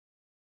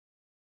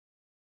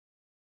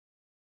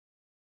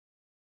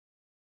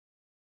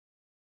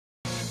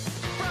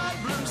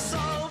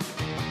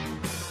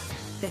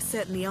There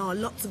certainly are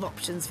lots of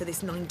options for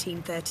this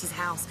 1930s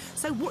house.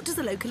 So what does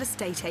a local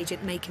estate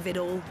agent make of it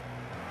all?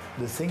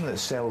 The thing that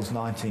sells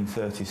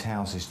 1930s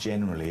houses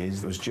generally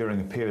is it was during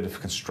a period of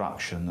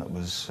construction that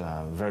was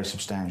very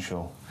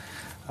substantial,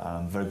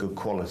 very good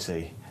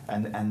quality,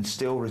 and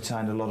still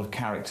retained a lot of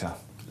character.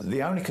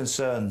 The only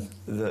concern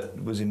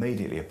that was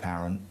immediately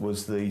apparent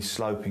was the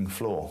sloping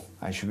floor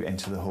as you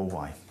enter the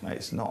hallway.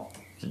 It's not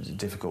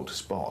difficult to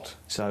spot,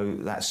 so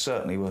that's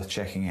certainly worth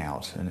checking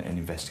out and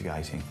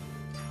investigating.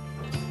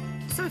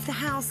 So if the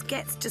house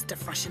gets just a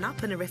freshen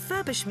up and a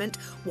refurbishment,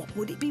 what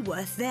would it be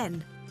worth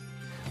then?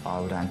 I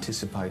would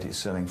anticipate it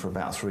selling for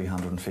about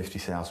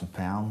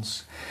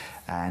 £350,000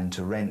 and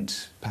to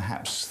rent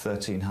perhaps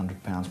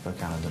 £1,300 per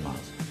calendar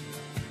month.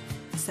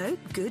 So,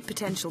 good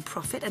potential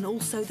profit and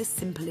also the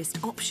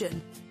simplest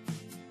option.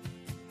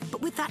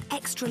 But with that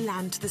extra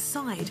land to the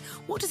side,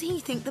 what does he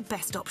think the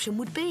best option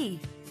would be?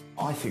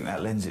 I think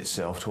that lends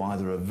itself to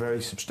either a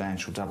very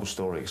substantial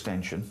double-storey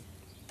extension,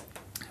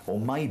 or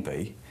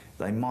maybe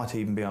they might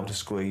even be able to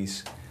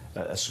squeeze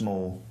a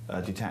small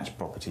detached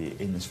property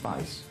in the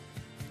space.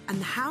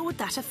 And how would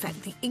that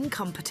affect the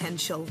income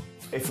potential?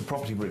 If the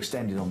property were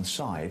extended on the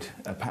side,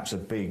 perhaps a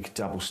big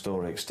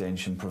double-storey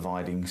extension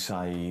providing,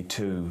 say,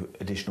 2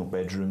 additional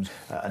bedrooms,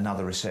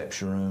 another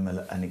reception room,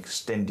 an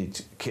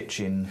extended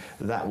kitchen,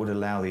 that would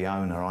allow the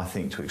owner, I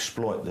think, to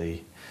exploit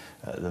the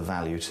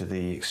value to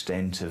the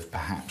extent of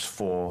perhaps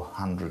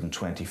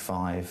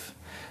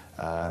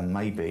 £425,000,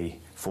 maybe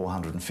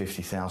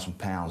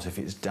 £450,000 if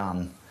it's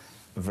done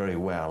very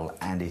well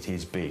and it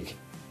is big.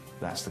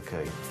 That's the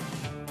key.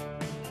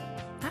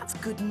 That's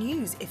good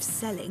news if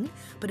selling,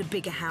 but a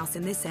bigger house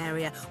in this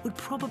area would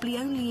probably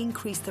only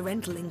increase the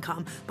rental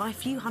income by a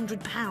few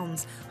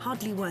 £100s,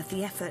 hardly worth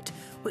the effort,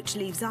 which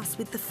leaves us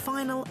with the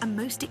final and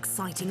most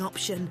exciting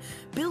option,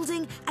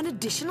 building an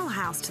additional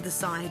house to the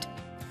side.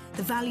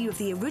 The value of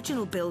the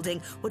original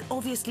building would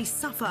obviously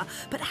suffer,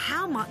 but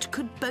how much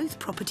could both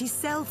properties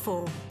sell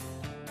for?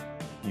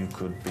 You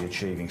could be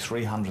achieving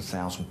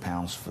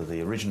 £300,000 for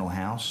the original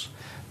house,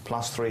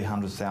 plus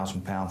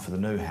 £300,000 for the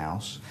new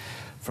house.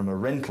 From a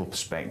rental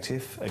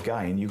perspective,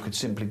 again, you could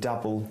simply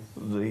double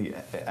the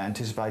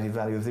anticipated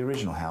value of the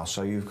original house.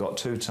 So you've got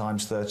 2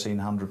 times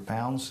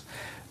 £1,300,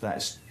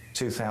 that's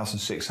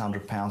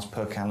 £2,600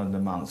 per calendar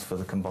month for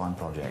the combined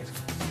project.